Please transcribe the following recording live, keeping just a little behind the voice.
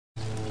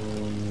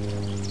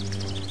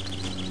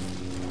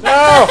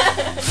No!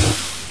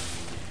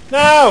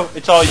 No!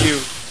 It's all you.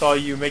 It's all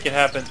you. Make it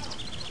happen.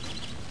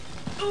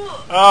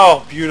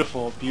 Oh,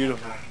 beautiful,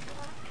 beautiful.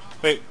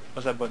 Wait,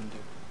 what's that button do?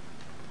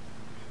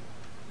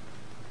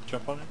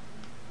 Jump on it?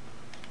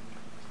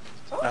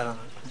 I don't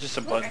know. It's just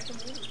a button.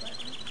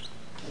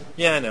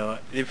 Yeah, I know.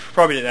 It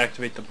probably didn't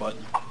activate the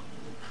button.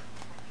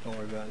 Don't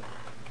worry about it.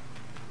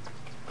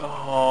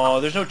 Oh,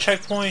 there's no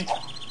checkpoint.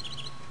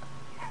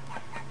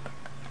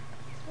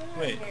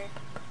 Wait.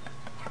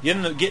 Get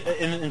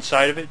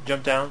inside of it.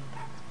 Jump down.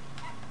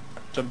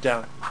 Jump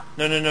down.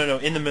 No.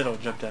 In the middle.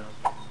 Jump down.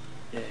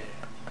 Yeah.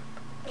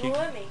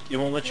 It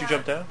won't let you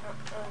jump down?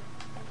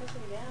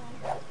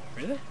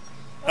 Really?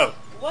 Oh.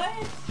 What?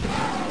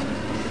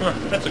 Huh,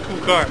 that's a cool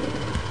car.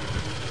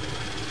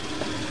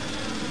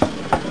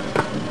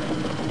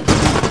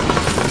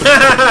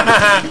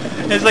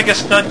 It's like a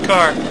stunt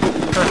car.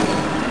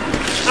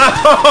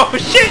 Oh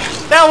shit!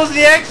 That was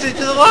the exit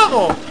to the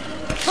level.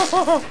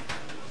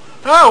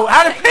 Oh,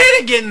 how did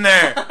Panda get in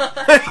there?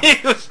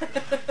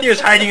 he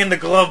was hiding in the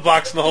glove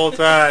box the whole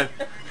time.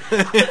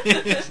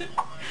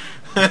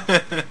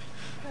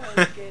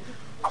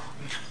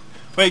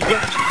 Wait, go.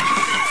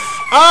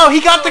 Oh,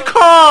 he got the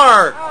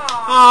car!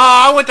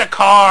 Oh, I want the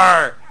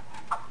car!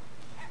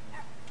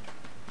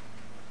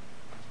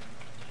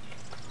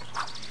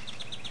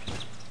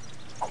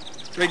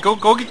 Wait, go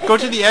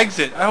to the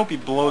exit. I hope he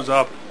blows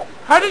up.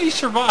 How did he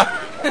survive?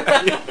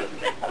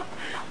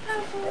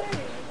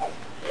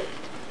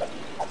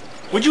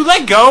 Would you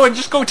let go and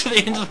just go to the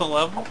end of the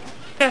level?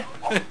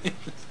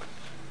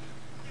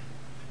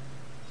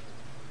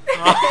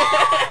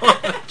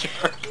 Oh,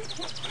 jerk.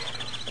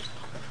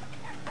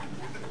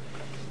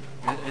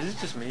 Is it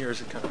just me, or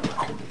is it kind of...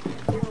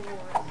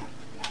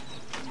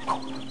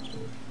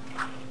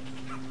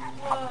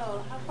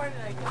 Whoa, how far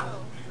did I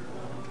go?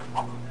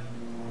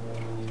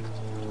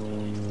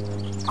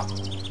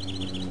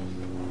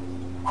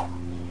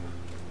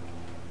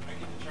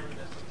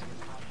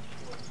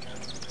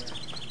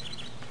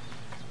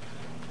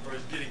 Or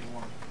is getting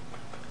warm?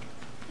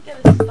 You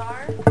got a star?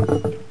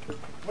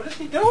 What is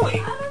he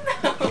doing? I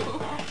don't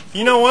know.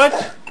 You know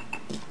what?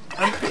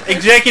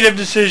 Executive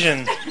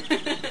decision.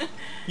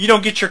 You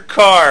don't get your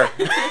car.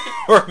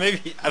 Or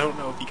maybe, I don't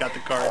know if he got the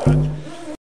car or not.